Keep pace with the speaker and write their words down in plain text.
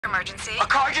emergency? A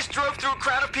car just drove through a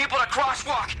crowd of people at a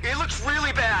crosswalk. It looks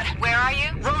really bad. Where are you?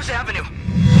 Rose Avenue.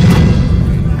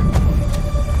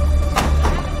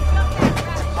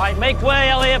 All right, make way,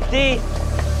 LAFD.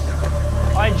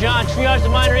 All right, John, triage the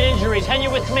minor injuries. Hen,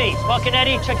 you're with me. Buck and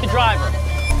Eddie, check the driver.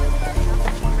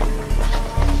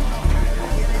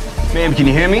 Ma'am, can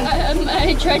you hear me?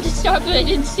 I tried to stop, but I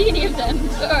didn't see any of them.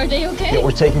 Are they okay? Yeah,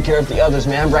 we're taking care of the others,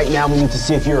 ma'am. Right now, we need to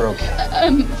see if you're okay.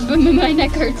 My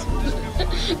neck hurts.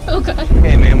 Oh, God.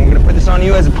 Hey, ma'am, we're gonna put this on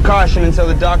you as a precaution until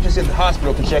the doctors at the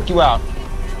hospital can check you out.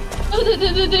 Oh,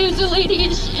 there's a lady.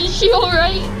 Is she all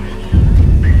right?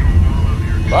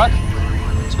 Buck?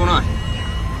 What's going on?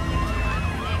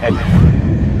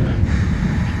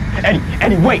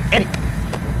 Eddie, wait, Eddie!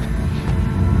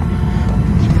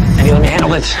 Eddie, let me handle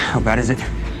this. How bad is it?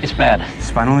 It's bad.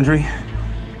 Spinal injury?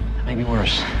 Maybe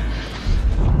worse.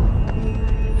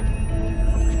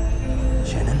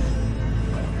 Shannon?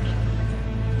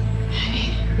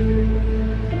 Hey.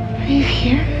 Are you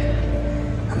here?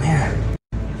 I'm here.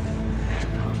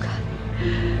 Oh, God.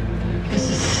 This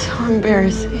is so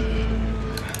embarrassing.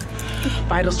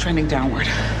 Vitals trending downward.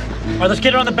 All right, let's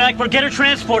get her on the back. We'll get her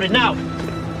transported now.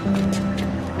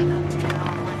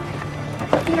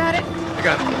 You got it? I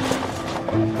got it.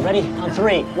 Ready? On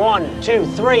 3. 1, 2,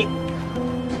 3.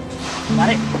 Got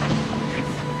it?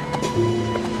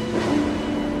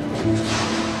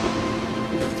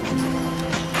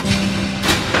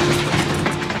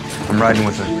 I'm riding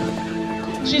with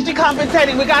her. She's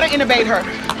decompensating. We gotta intubate her.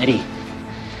 Eddie,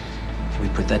 if we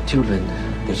put that tube in,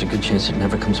 there's a good chance it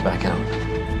never comes back out.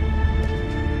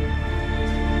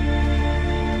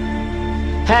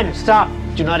 Hen, stop.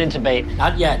 Do not intubate.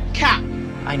 Not yet. Cap.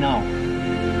 I know.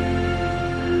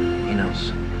 He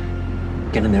knows.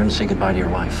 Get in there and say goodbye to your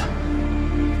wife.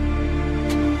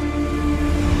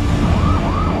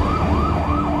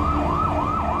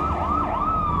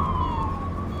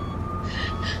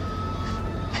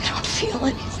 I don't feel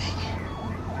anything.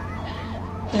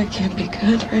 That can't be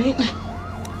good, right?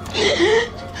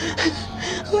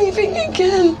 Leaving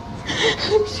again.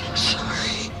 I'm so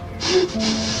sorry.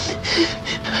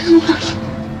 I love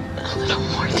a little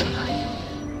more tonight.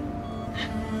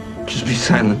 Just be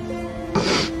silent.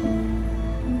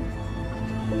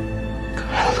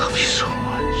 God, I love you so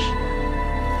much.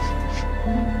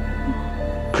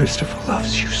 Christopher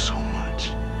loves you so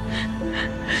much.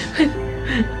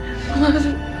 I love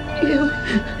you.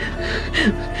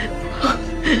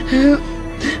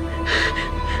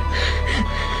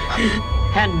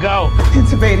 Hen, go.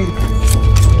 Intubating.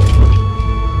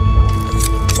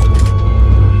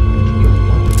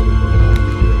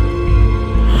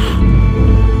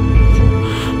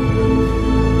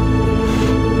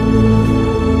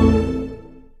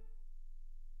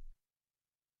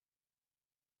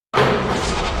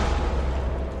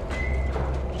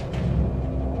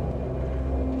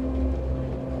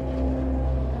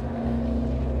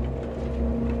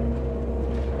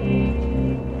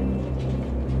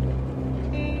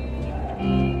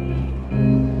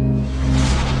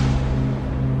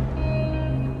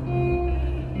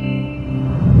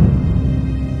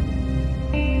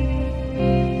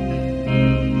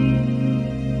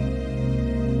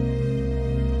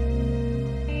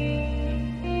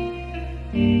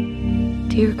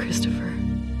 Dear Christopher,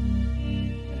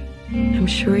 I'm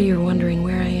sure you're wondering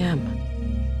where I am.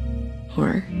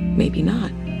 Or maybe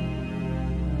not.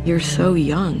 You're so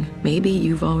young, maybe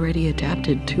you've already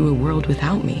adapted to a world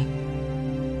without me.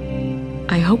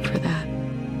 I hope for that,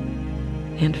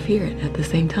 and fear it at the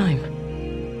same time.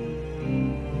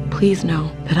 Please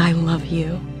know that I love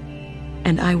you,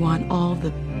 and I want all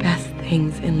the best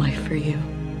things in life for you.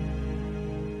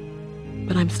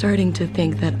 But I'm starting to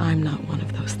think that I'm not one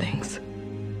of those things.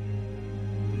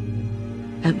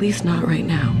 At least not right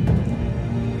now.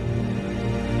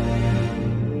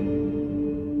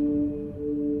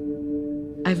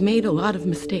 I've made a lot of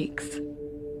mistakes.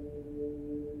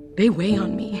 They weigh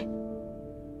on me.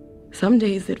 Some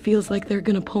days it feels like they're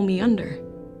gonna pull me under.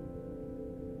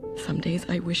 Some days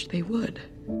I wish they would.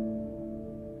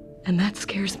 And that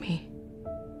scares me.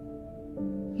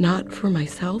 Not for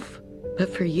myself, but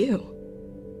for you.